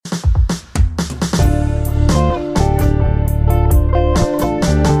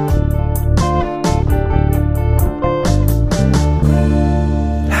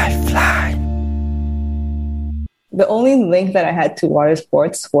the only link that I had to water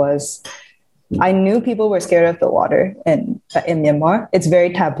sports was I knew people were scared of the water in Myanmar. It's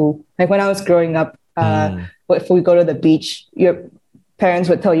very taboo. Like when I was growing up, if we go to the beach, your parents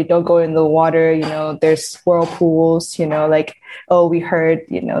would tell you, don't go in the water, there's whirlpools, like, oh, we heard,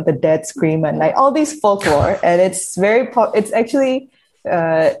 the dead scream at night, all these folklore. And it's it's actually,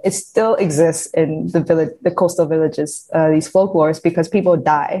 it still exists in the coastal villages, these folklores, because people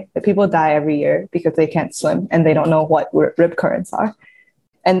die. People die every year because they can't swim and they don't know what rip currents are.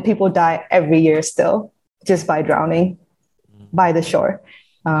 And people die every year still just by drowning by the shore.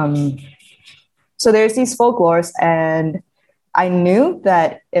 So there's these folklores, and I knew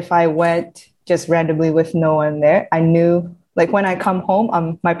that if I went just randomly with no one there, I knew, like, when I come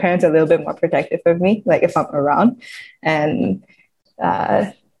home, my parents are a little bit more protective of me, like if I'm around. And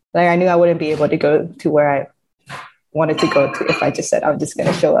like I knew I wouldn't be able to go to where I wanted to go to if I just said I'm just going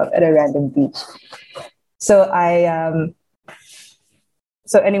to show up at a random beach. So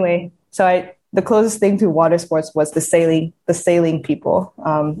the closest thing to water sports was the sailing people.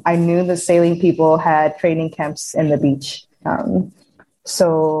 I knew the sailing people had training camps in the beach.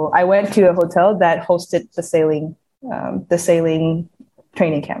 So I went to a hotel that hosted the sailing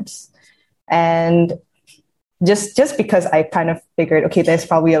training camps. And just because I kind of figured, okay, there's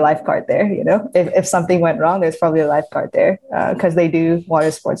probably a lifeguard there, if something went wrong, there's probably a lifeguard there, because they do water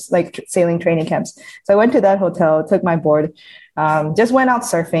sports, like sailing training camps. So I went to that hotel, took my board, just went out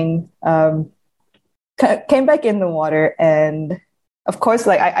surfing, came back in the water. And of course,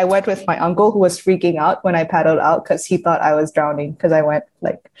 like I went with my uncle, who was freaking out when I paddled out because he thought I was drowning, because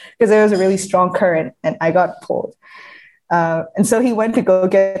there was a really strong current and I got pulled. And so he went to go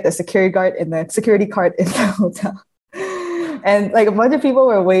get the security card in the hotel. And like a bunch of people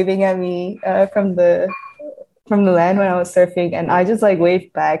were waving at me from the land when I was surfing, and I just like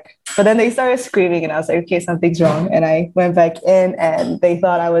waved back. But then they started screaming and I was like, okay, something's wrong. And I went back in and they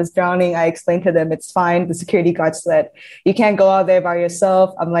thought I was drowning. I explained to them it's fine. The security guard said, you can't go out there by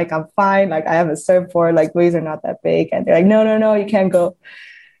yourself. I'm like, I'm fine. Like I have a surfboard, like waves are not that big. And they're like, no, you can't go.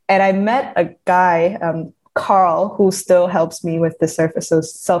 And I met a guy, Carl, who still helps me with the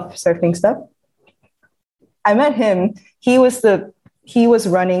self-surfing stuff. I met him. He was the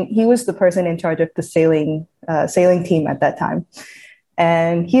person in charge of the sailing team at that time.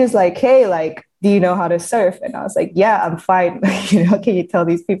 And he was like, hey, like, do you know how to surf? And I was like, yeah, I'm fine. Can you tell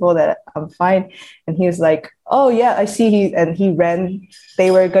these people that I'm fine? And he was like, oh yeah, I see.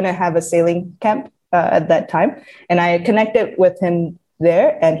 They were going to have a sailing camp at that time. And I connected with him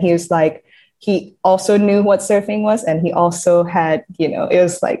there. And he was like, he also knew what surfing was. And he also had, it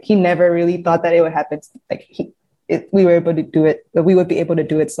was like, he never really thought that it would happen. Like we were able to do it, but we would be able to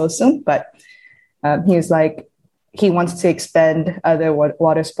do it so soon. But he was like, he wants to expand other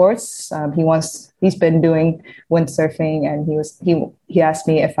water sports. He's been doing windsurfing, and he asked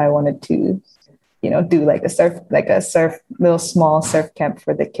me if I wanted to, do like a little small surf camp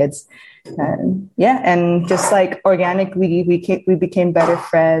for the kids. And yeah, and just like organically, we became better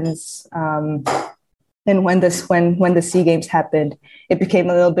friends. And when the SEA Games happened, it became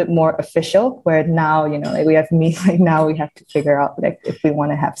a little bit more official, where now, like we have now we have to figure out like if we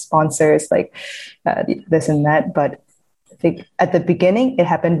want to have sponsors, like this and that. But I think at the beginning, it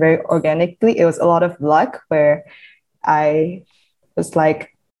happened very organically. It was a lot of luck, where I was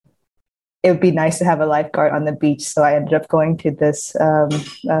like, it would be nice to have a lifeguard on the beach. So I ended up going to this, I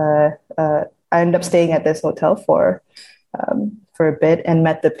ended up staying at this hotel for a bit, and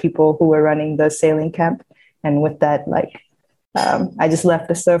met the people who were running the sailing camp. And with that, I just left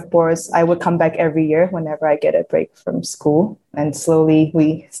the surfboards. I would come back every year whenever I get a break from school. And slowly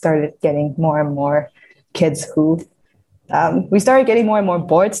we started getting more and more kids who, we started getting more and more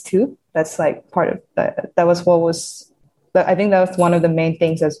boards too. That's like part of I think that was one of the main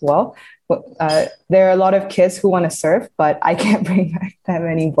things as well. There are a lot of kids who want to surf, but I can't bring back that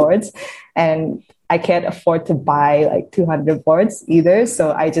many boards. And I can't afford to buy like 200 boards either.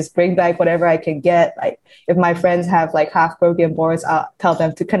 So I just bring back whatever I can get. Like if my friends have like half broken boards, I'll tell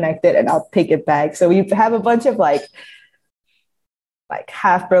them to connect it and I'll take it back. So we have a bunch of like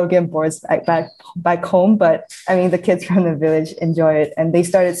half broken boards back home. But I mean, the kids from the village enjoy it, and they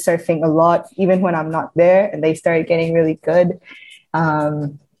started surfing a lot, even when I'm not there, and they started getting really good.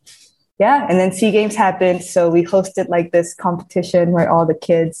 Yeah, and then SEA Games happened. So we hosted like this competition where all the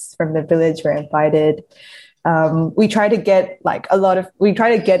kids from the village were invited. We try to get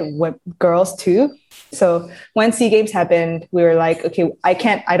girls too. So when SEA Games happened, we were like, okay,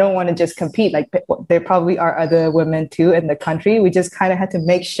 I don't want to just compete. Like there probably are other women too in the country. We just kind of had to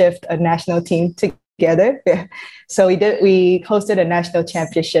makeshift a national team to together. So we hosted a national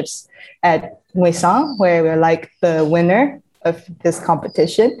championships at Muisang, where we're like the winner of this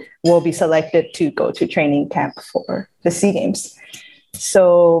competition will be selected to go to training camp for the SEA Games.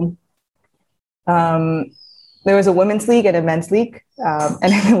 So there was a women's league and a men's league.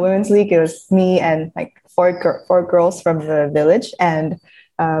 And in the women's league, it was me and like four girls from the village and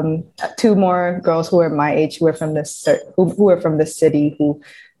two more girls who were my age who were from the city who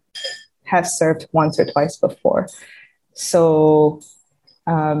have served once or twice before. So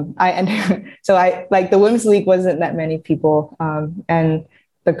I like the women's league wasn't that many people, and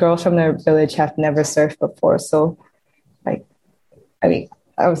the girls from the village have never surfed before. So like, I mean,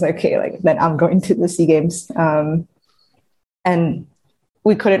 I was like, okay, like then I'm going to the SEA Games, and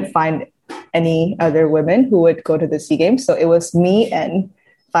we couldn't find any other women who would go to the SEA Games. So it was me and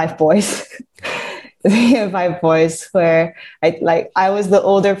 5 boys. Me and 5 boys where I was the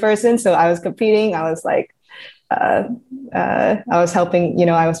older person. So I was competing. I was like, I was helping,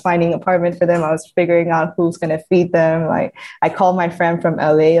 I was finding an apartment for them. I was figuring out who's going to feed them. Like I called my friend from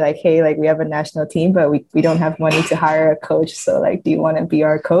LA, like, hey, like we have a national team, but we don't have money to hire a coach. So like, do you want to be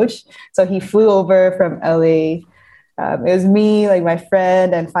our coach? So he flew over from LA. It was me, like my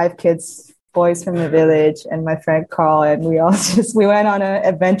friend and 5 boys from the village and my friend Carl. And we went on an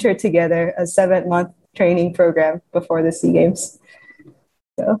adventure together, a 7-month training program before the SEA Games.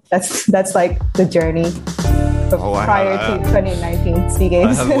 So that's like the journey prior to 2019 SEA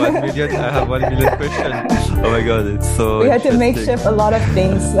Games. I have 1 million questions. Oh my God, it's so we had to makeshift a lot of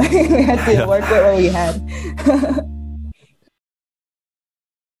things. We had to work with what we had.